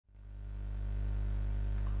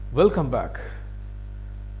Welcome back.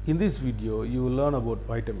 In this video, you will learn about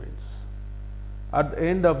vitamins. At the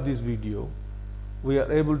end of this video, we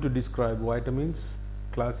are able to describe vitamins,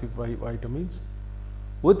 classify vitamins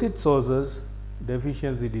with its sources,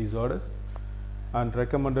 deficiency disorders, and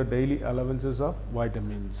recommended daily allowances of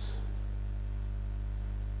vitamins.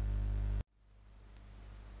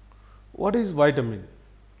 What is vitamin?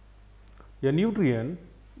 A nutrient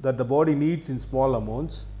that the body needs in small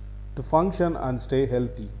amounts to function and stay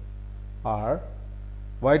healthy.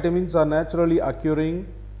 Vitamins are naturally occurring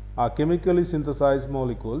or chemically synthesized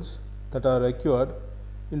molecules that are required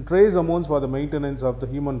in trace amounts for the maintenance of the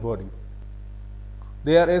human body.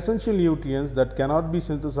 They are essential nutrients that cannot be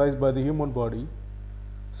synthesized by the human body,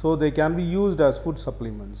 so they can be used as food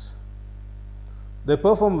supplements. They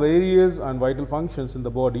perform various and vital functions in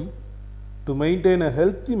the body to maintain a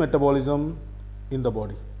healthy metabolism in the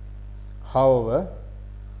body. However,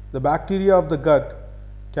 the bacteria of the gut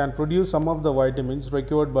can produce some of the vitamins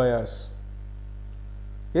required by us.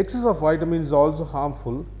 Excess of vitamins is also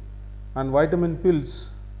harmful, and vitamin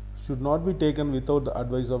pills should not be taken without the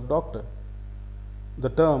advice of doctor. The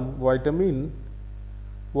term vitamin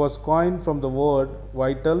was coined from the word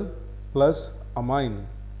vital plus amine.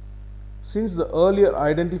 Since the earlier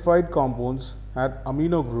identified compounds had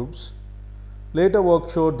amino groups, later work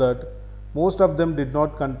showed that most of them did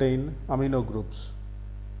not contain amino groups.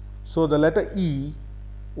 So the letter E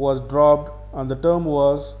was dropped and the term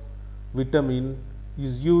was vitamin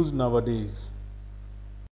is used nowadays.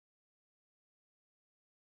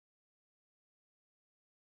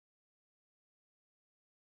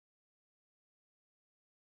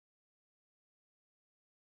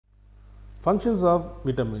 Functions of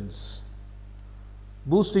vitamins: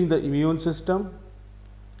 boosting the immune system,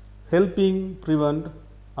 helping prevent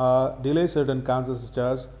or delay certain cancers such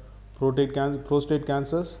as prostate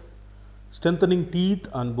cancers, strengthening teeth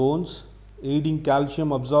and bones, aiding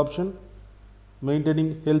calcium absorption,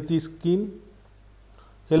 maintaining healthy skin,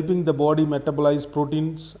 helping the body metabolize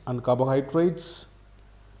proteins and carbohydrates,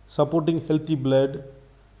 supporting healthy blood,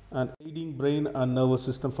 and aiding brain and nervous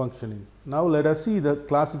system functioning. Now let us see the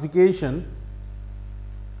classification.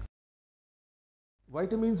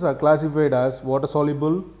 Vitamins are classified as water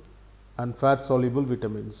soluble and fat soluble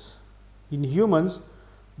vitamins. In humans,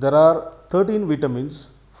 there are 13 vitamins,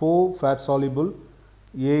 4 fat soluble,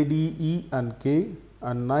 A, D, E and K,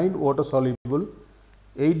 and 9 water soluble,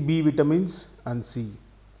 8 B vitamins and C.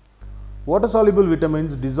 Water soluble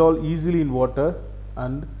vitamins dissolve easily in water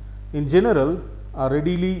and in general are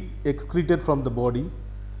readily excreted from the body.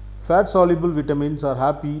 Fat soluble vitamins are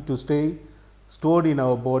happy to stay stored in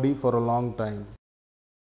our body for a long time.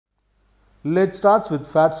 Let's start with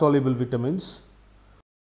fat soluble vitamins.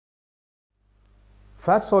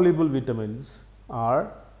 Fat soluble vitamins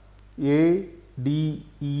are A, D,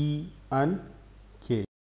 E and K.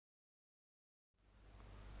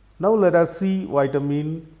 Now let us see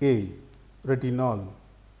vitamin A, retinol.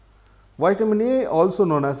 Vitamin A, also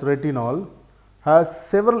known as retinol, has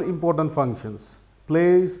several important functions,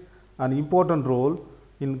 plays an important role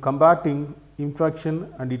in combating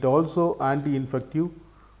infection, and it also anti-infective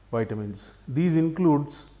vitamins. These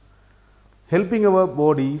includes helping our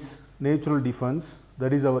body's natural defense,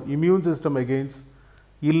 that is our immune system against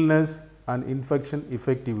illness and infection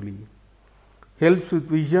effectively. Helps with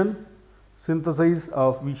vision, synthesis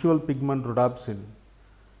of visual pigment rhodopsin.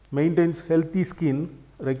 Maintains healthy skin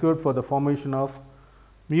required for the formation of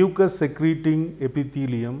mucus secreting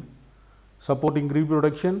epithelium, supporting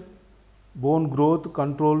reproduction, bone growth,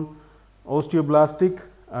 control osteoblastic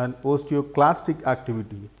and osteoclastic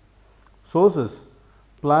activity. Sources: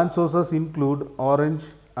 plant sources include orange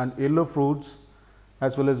and yellow fruits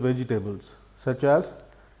as well as vegetables such as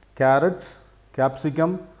carrots,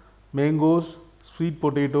 capsicum, mangoes, sweet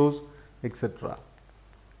potatoes, etc.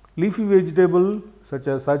 Leafy vegetables such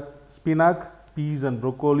as spinach, peas and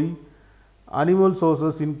broccoli. Animal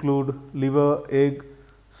sources include liver, egg,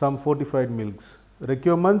 some fortified milks.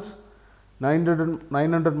 Requirements: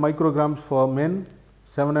 900 micrograms for men,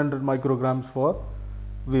 700 micrograms for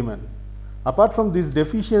women. Apart from this,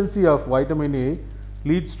 deficiency of vitamin A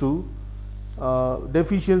leads to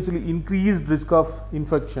deficiency increased risk of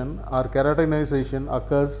infection or keratinization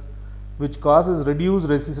occurs, which causes reduced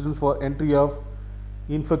resistance for entry of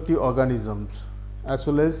infective organisms, as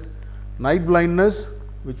well as night blindness,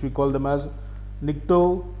 which we call them as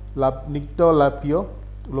nyctalopia,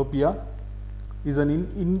 is an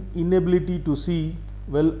inability to see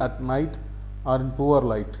well at night or in poor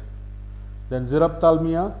light. Then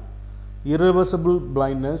xerophthalmia, irreversible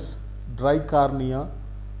blindness, dry cornea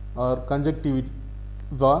or conjunctiva,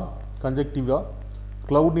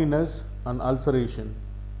 cloudiness and ulceration.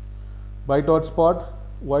 white hot spot,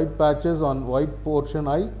 white patches on white portion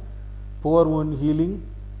eye, poor wound healing,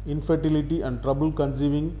 infertility and trouble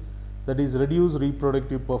conceiving, that is reduced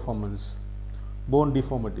reproductive performance, bone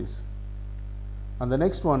deformities. And the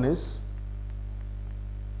next one is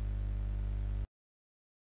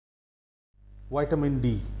vitamin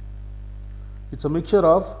D. It's a mixture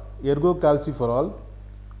of ergocalciferol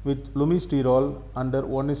with lumisterol under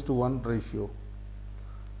 1:1 ratio.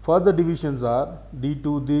 Further divisions are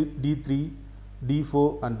D2, D3,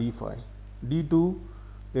 D4 and D5. D2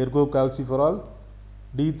 ergocalciferol,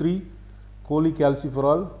 D3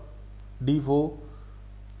 cholecalciferol, D4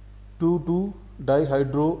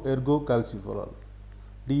 2,2-dihydroergocalciferol,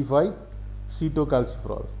 D5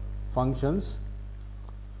 cetocalciferol. Functions: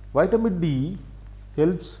 vitamin D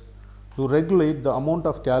helps to regulate the amount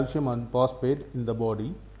of calcium and phosphate in the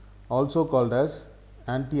body, also called as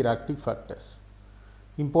anti-lactic factors.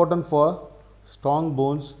 Important for strong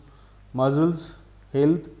bones, muscles,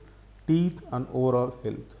 health, teeth and overall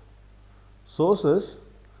health. Sources: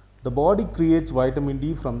 the body creates vitamin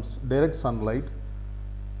D from direct sunlight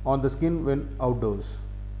on the skin when outdoors.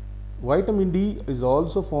 Vitamin D is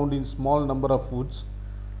also found in small number of foods,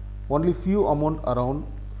 only few amount around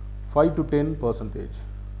 5 to 10%.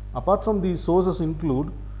 Apart from these, sources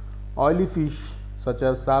include oily fish such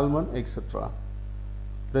as salmon, etc.,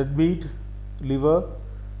 red meat, liver,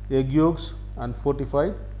 egg yolks and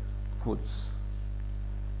fortified foods.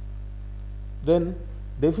 Then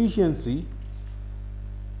deficiency.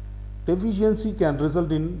 Deficiency can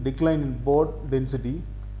result in decline in bone density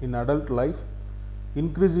in adult life,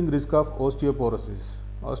 increasing risk of osteoporosis.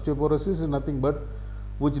 Osteoporosis is nothing but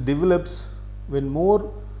which develops when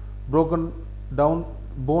more bone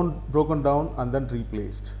broken down and then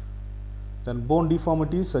replaced. Then bone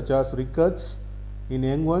deformities such as rickets in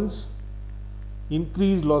young ones,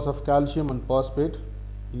 increased loss of calcium and phosphate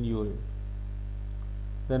in urine.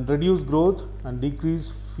 Then reduced growth and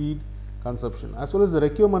decreased feed consumption. As well as the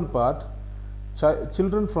requirement part,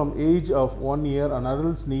 children from age of 1 year and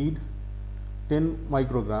adults need 10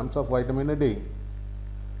 micrograms of vitamin a day.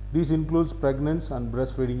 This includes pregnant and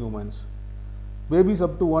breastfeeding women. Babies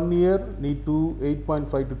up to 1 year need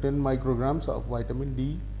 8.5 to 10 micrograms of vitamin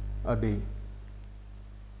D a day.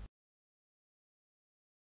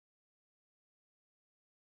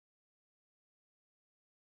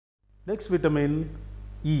 Next, vitamin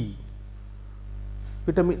E.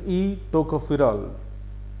 Vitamin E tocopherol.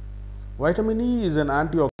 Vitamin E is an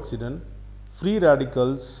antioxidant. Free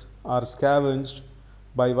radicals are scavenged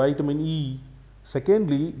by vitamin E.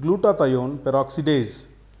 Secondly, glutathione peroxidase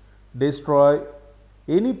destroy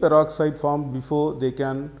any peroxide formed before they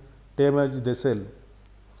can damage the cell.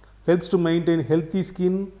 Helps to maintain healthy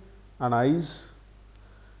skin and eyes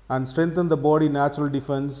and strengthen the body natural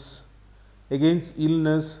defense against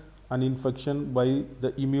illness and infection by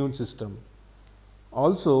the immune system.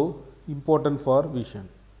 Also important for vision.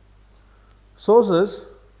 Sources: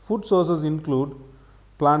 food sources include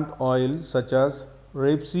plant oil such as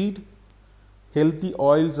rapeseed, healthy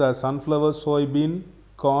oils as sunflower, soybean,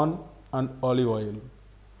 corn and olive oil,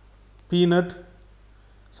 peanut,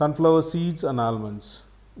 sunflower seeds and almonds,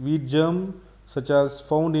 wheat germ such as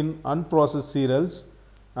found in unprocessed cereals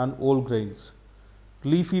and whole grains,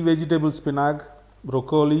 leafy vegetables spinach,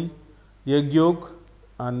 broccoli, egg yolk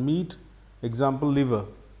and meat, example liver.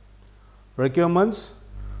 Requirements: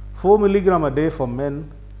 4 mg a day for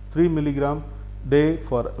men, 3 mg day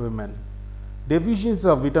for women. Deficiency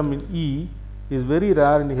of vitamin E is very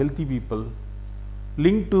rare in healthy people,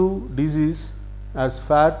 linked to disease as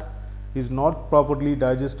fat is not properly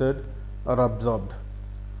digested or absorbed,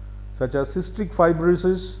 such as cystic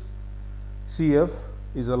fibrosis. CF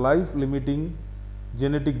is a life-limiting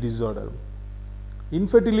genetic disorder.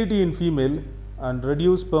 Infertility in female and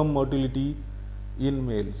reduced sperm motility in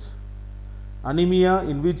males. Anemia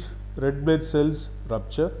in which red blood cells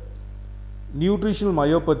rupture. Nutritional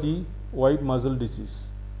myopathy, white muscle disease.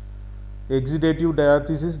 Exudative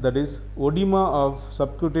diathesis, that is edema of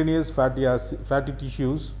subcutaneous fatty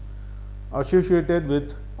tissues associated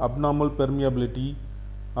with abnormal permeability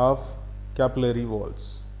of capillary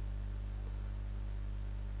walls.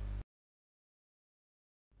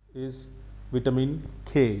 Is vitamin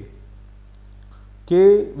K.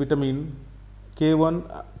 K vitamin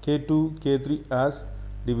K1, K2, K3 as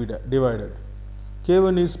divided.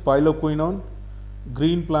 K1 is piloquinone,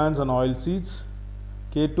 green plants and oil seeds.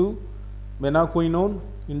 K2 menaquinone,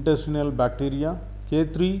 intestinal bacteria.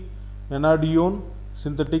 K3 menadione,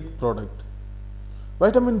 synthetic product.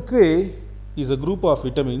 Vitamin K is a group of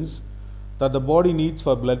vitamins that the body needs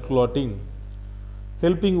for blood clotting,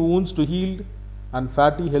 helping wounds to heal and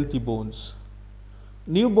fatty healthy bones.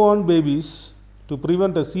 newborn babies to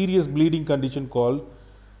prevent a serious bleeding condition called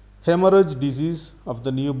hemorrhage disease of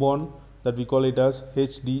the newborn, that we call it as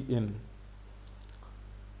HDN,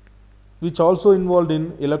 which also involved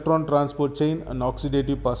in electron transport chain and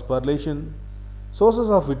oxidative phosphorylation. Sources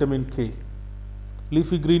of vitamin K: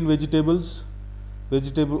 leafy green vegetables,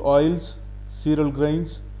 vegetable oils, cereal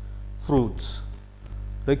grains, fruits.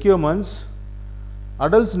 Requirements: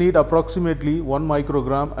 adults need approximately 1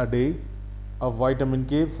 microgram a day of vitamin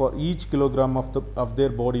K for each kilogram of their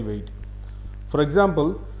body weight. For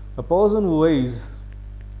example, a person who weighs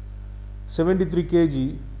 73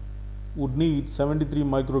 kg would need 73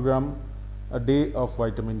 microgram a day of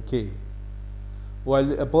vitamin K,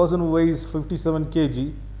 while a person who weighs 57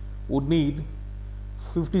 kg would need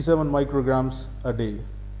 57 micrograms a day.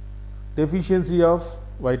 Deficiency of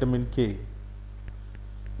vitamin K.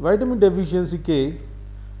 Vitamin deficiency K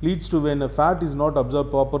leads to when a fat is not absorbed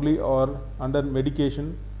properly or under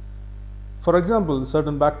medication. For example,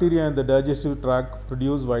 certain bacteria in the digestive tract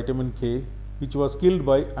produce vitamin K, which was killed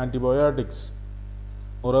by antibiotics.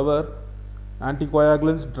 Moreover,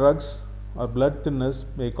 anticoagulants, drugs, or blood thinners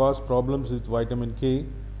may cause problems with vitamin K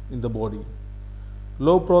in the body.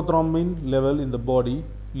 Low prothrombin level in the body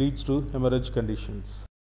leads to hemorrhage conditions.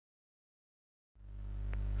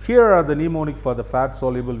 Here are the mnemonic for the fat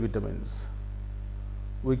soluble vitamins.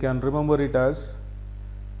 We can remember it as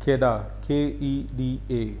KEDA,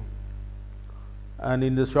 K-E-D-A, and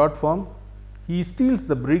in the short form, he steals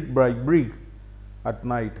the brick by brick at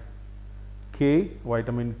night. K,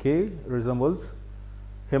 vitamin K, resembles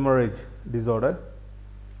hemorrhage disorder.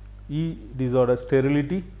 E, disorder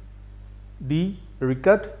sterility. D,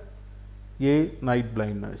 ricket. A, night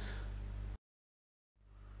blindness.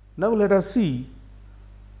 Now let us see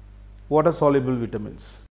water soluble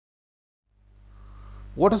vitamins.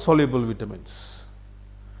 Water soluble vitamins.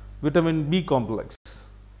 Vitamin B complex,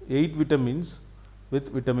 8 vitamins with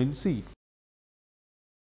vitamin C.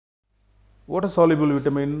 Water soluble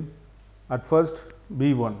vitamin, at first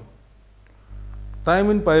B1.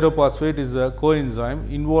 Thiamine pyrophosphate is a coenzyme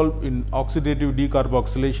involved in oxidative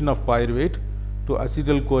decarboxylation of pyruvate to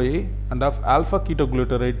acetyl-CoA and of alpha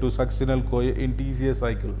ketoglutarate to succinyl-CoA in TCA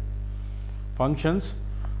cycle. Functions: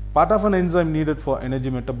 part of an enzyme needed for energy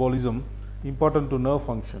metabolism, important to nerve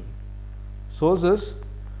function. Sources: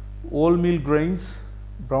 wholemeal grains,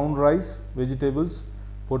 brown rice, vegetables,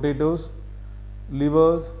 potatoes,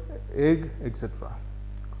 livers, egg, etc.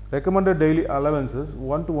 Recommended daily allowances: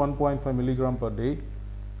 1 to 1.5 milligram per day.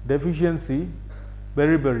 Deficiency: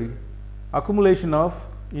 beriberi, accumulation of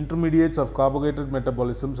intermediates of carbohydrate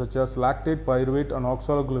metabolism such as lactate, pyruvate and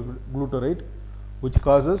oxaloglutarate, which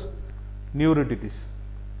causes neuritis.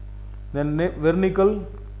 Then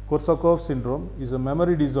Wernicke-Korsakoff syndrome is a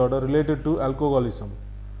memory disorder related to alcoholism.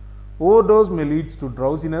 Overdose may lead to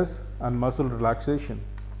drowsiness and muscle relaxation.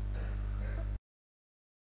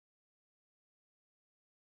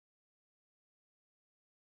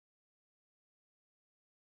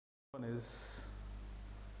 One is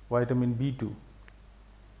vitamin B2.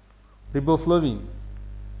 Riboflavin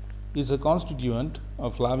is a constituent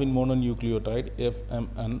of flavin mononucleotide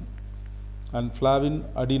FMN and flavin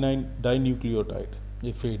adenine dinucleotide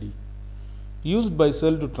FAD, used by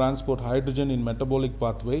cell to transport hydrogen in metabolic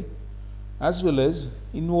pathway as well as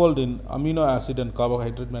involved in amino acid and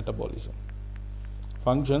carbohydrate metabolism.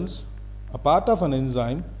 Functions: a part of an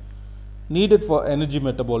enzyme needed for energy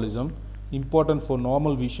metabolism, important for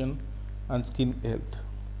normal vision and skin health.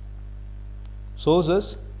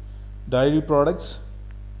 Sources: dairy products,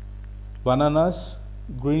 bananas,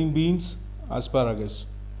 green beans, asparagus.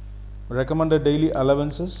 Recommended daily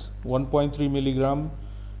allowances: 1.3 milligram,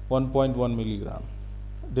 1.1 milligram.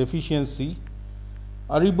 Deficiency: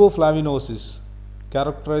 araboflavinosis,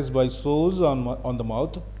 characterized by sores on the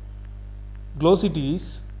mouth,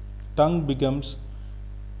 glossitis, tongue becomes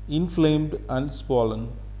inflamed and swollen,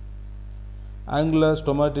 angular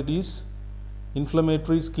stomatitis,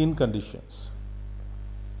 inflammatory skin conditions,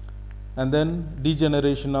 and then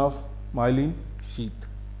degeneration of myelin sheath.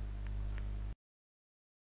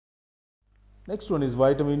 Next one is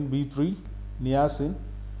vitamin B3, niacin,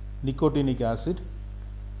 nicotinic acid.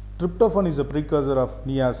 Tryptophan is a precursor of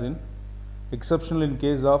niacin, exceptional in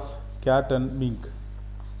case of cat and mink.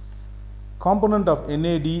 Component of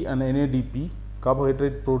NAD and NADP,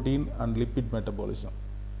 carbohydrate, protein and lipid metabolism.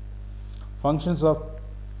 Functions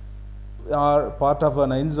are part of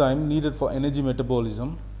an enzyme needed for energy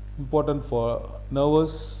metabolism, important for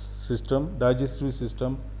nervous system, digestive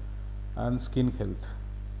system and skin health.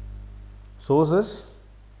 Sources: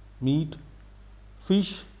 meat,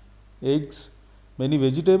 fish, eggs, many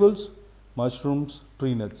vegetables, mushrooms,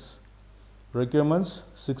 tree nuts. Requirements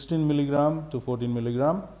 16 milligram to 14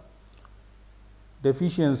 milligram.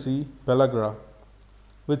 Deficiency pellagra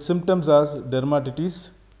with symptoms as dermatitis,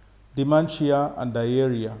 dementia and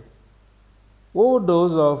diarrhea.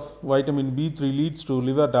 Overdose of vitamin B3 leads to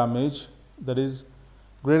liver damage, that is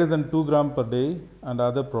greater than 2 gram per day, and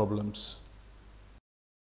other problems.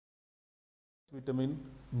 Vitamin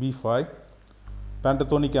B5,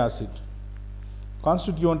 pantothenic acid,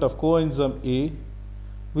 constituent of coenzyme A,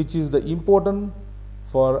 which is the important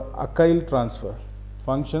for acyl transfer.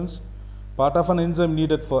 Functions: part of an enzyme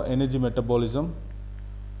needed for energy metabolism.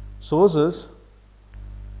 Sources: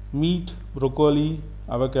 meat, broccoli,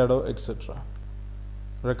 avocado, etc.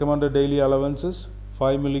 Recommended daily allowances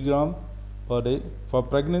 5 milligram per day. For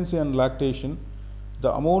pregnancy and lactation,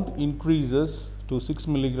 the amount increases to 6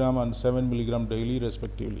 milligram and 7 milligram daily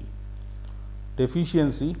respectively.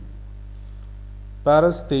 Deficiency: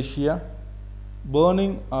 paresthesia,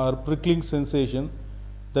 burning or prickling sensation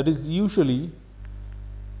that is usually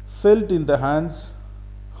felt in the hands,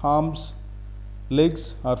 arms,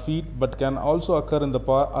 legs or feet, but can also occur in the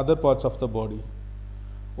other parts of the body.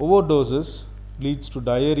 Overdoses leads to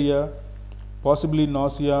diarrhea, possibly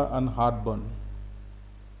nausea and heartburn.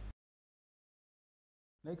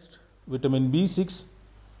 Next, vitamin B6,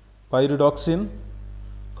 pyridoxine,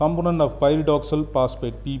 component of pyridoxal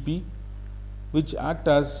phosphate PP, which act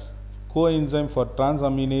as coenzyme for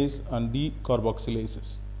transaminase and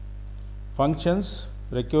decarboxylases. Functions: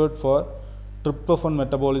 required for tryptophan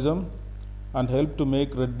metabolism and help to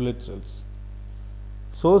make red blood cells.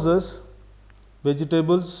 Sources: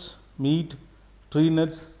 vegetables, meat, tree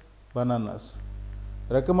nuts, bananas.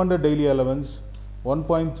 Recommended daily allowance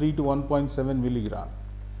 1.3 to 1.7 milligram.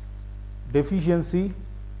 Deficiency: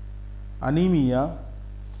 anemia,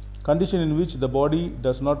 condition in which the body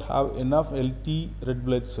does not have enough healthy red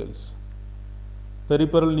blood cells.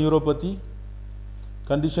 Peripheral neuropathy,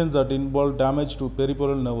 conditions that involve damage to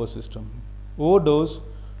peripheral nervous system. Overdose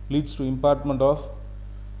leads to impairment of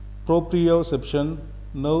proprioception,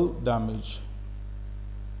 nerve damage.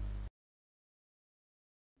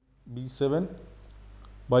 B7,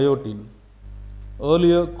 biotin,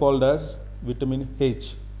 earlier called as vitamin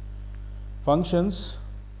H. Functions: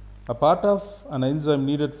 a part of an enzyme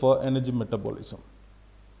needed for energy metabolism.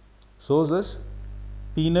 Sources: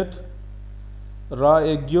 peanut, raw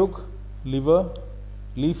egg yolk, liver,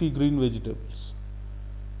 leafy green vegetables.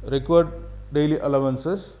 Required daily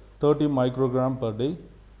allowances 30 microgram per day.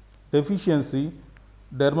 Deficiency: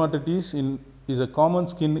 dermatitis is a common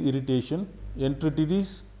skin irritation,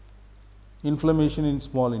 enteritis, inflammation in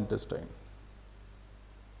small intestine.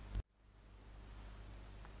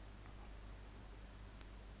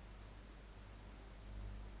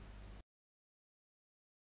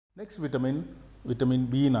 Next vitamin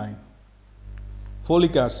B9,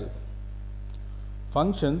 folic acid.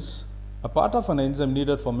 Functions: a part of an enzyme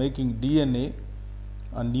needed for making DNA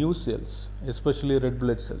and new cells, especially red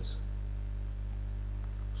blood cells.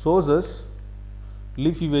 Sources: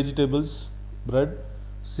 leafy vegetables, bread,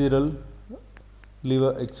 cereal,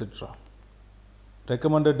 liver, etc.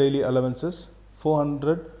 Recommended daily allowances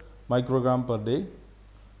 400 microgram per day.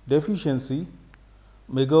 Deficiency: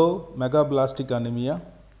 megablastic anemia,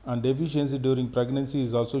 and deficiency during pregnancy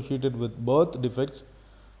is associated with birth defects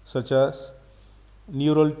such as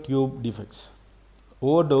neural tube defects.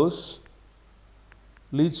 Overdose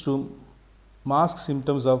leads to masked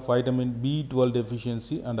symptoms of vitamin B12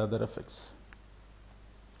 deficiency and other effects.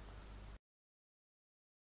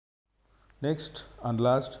 Next and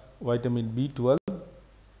last, vitamin B12,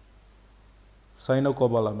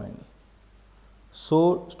 cyanocobalamin,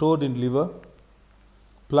 stored in liver.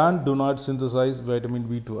 Plant do not synthesize vitamin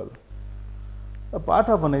B12. A part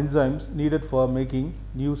of an enzyme needed for making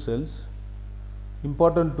new cells,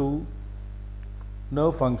 important to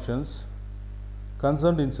nerve functions,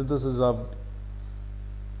 concerned in synthesis of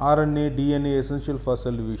RNA, DNA, essential for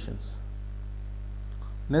cell divisions,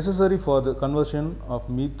 necessary for the conversion of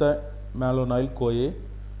methylmalonyl CoA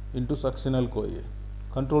into succinyl CoA,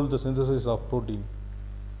 control the synthesis of protein.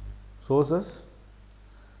 Sources: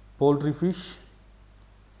 poultry, fish,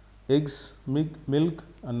 eggs, milk,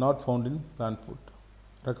 and not found in plant food.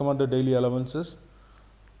 Recommended daily allowances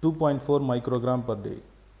 2.4 microgram per day.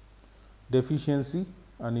 Deficiency: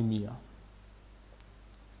 anemia.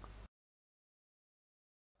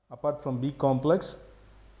 Apart from B complex,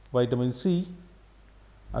 vitamin C,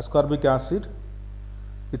 ascorbic acid,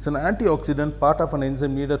 it's an antioxidant, part of an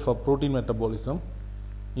enzyme needed for protein metabolism,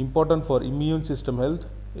 important for immune system health,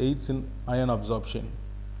 aids in iron absorption.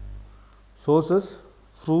 Sources: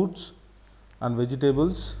 fruits and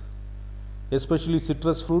vegetables, especially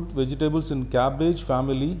citrus fruit, vegetables in cabbage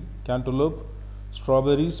family, cantaloupe,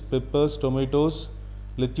 strawberries, peppers, tomatoes,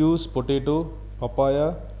 lettuce, potato,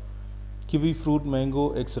 papaya, kiwi fruit,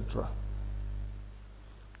 mango, etc.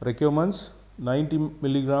 Requirements: 90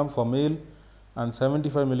 mg for male and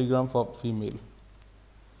 75 mg for female.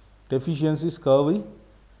 Deficiency: scurvy,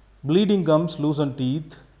 bleeding gums, loosened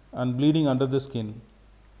teeth, and bleeding under the skin.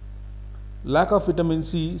 Lack of vitamin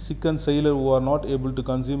C sickens sailors who are not able to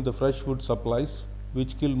consume the fresh food supplies,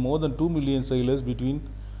 which killed more than 2 million sailors between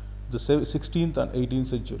the 16th and 18th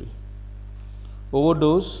century.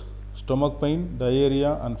 Overdose, stomach pain,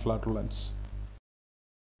 diarrhea, and flatulence.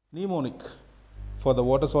 Mnemonic for the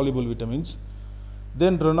water soluble vitamins.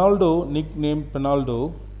 Then Ronaldo, nicknamed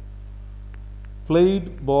Penaldo,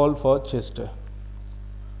 played ball for Chester.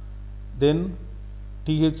 Then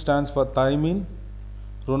TH stands for thiamine.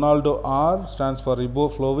 Ronaldo R stands for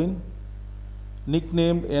riboflavin.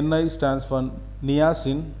 Nicknamed Ni stands for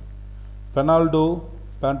niacin. Penaldo,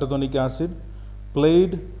 pantothenic acid.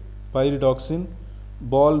 Played, pyridoxine.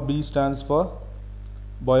 Ball B stands for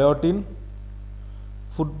biotin.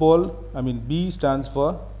 B stands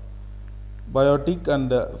for biotic,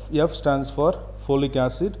 and F stands for folic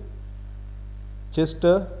acid.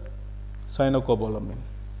 Chester, cyanocobalamin.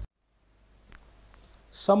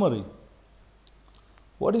 Summary.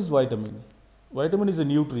 What is vitamin? Vitamin is a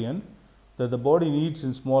nutrient that the body needs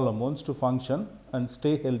in small amounts to function and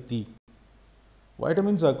stay healthy.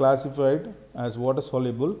 Vitamins are classified as water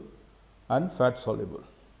soluble and fat soluble.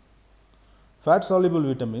 Fat soluble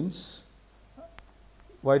vitamins: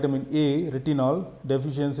 vitamin A, retinol,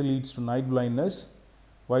 deficiency leads to night blindness.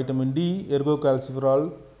 Vitamin D,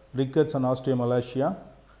 ergocalciferol, rickets and osteomalacia.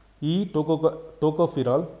 E,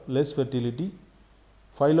 tocopherol, less fertility.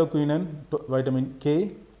 Phyloquinone, vitamin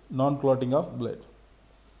K, non-clotting of blood.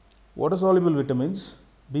 Water soluble vitamins: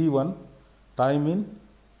 B1, thiamine,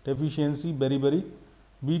 deficiency, beriberi.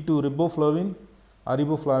 B2, riboflavin,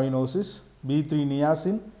 araboflavinosis. B3,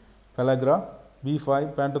 niacin, pellagra.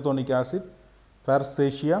 B5, pantothenic acid,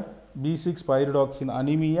 paresthesia. B6, pyridoxine,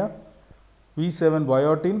 anemia. B7,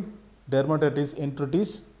 biotin, dermatitis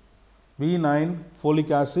enteritis. B9,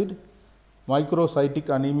 folic acid, microcytic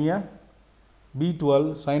anemia.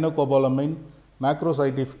 B12, cyanocobalamin,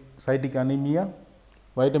 macrocytic anemia.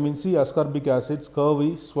 Vitamin C, ascorbic acid,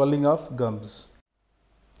 scurvy, swelling of gums.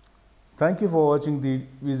 Thank you for watching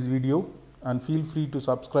this video, and feel free to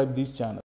subscribe this channel.